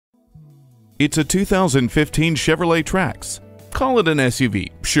It's a 2015 Chevrolet Trax. Call it an SUV,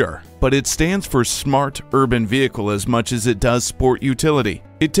 sure, but it stands for smart urban vehicle as much as it does sport utility.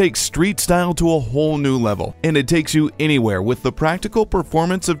 It takes street style to a whole new level, and it takes you anywhere with the practical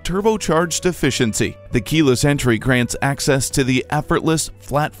performance of turbocharged efficiency. The keyless entry grants access to the effortless,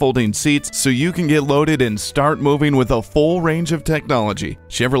 flat folding seats so you can get loaded and start moving with a full range of technology.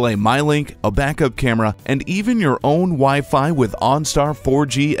 Chevrolet MyLink, a backup camera, and even your own Wi-Fi with OnStar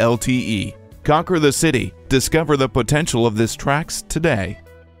 4G LTE. Conquer the city. Discover the potential of this Trax today.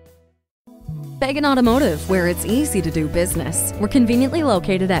 Fagan Automotive, where it's easy to do business. We're conveniently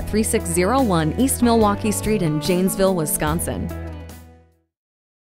located at 3601 East Milwaukee Street in Janesville, Wisconsin.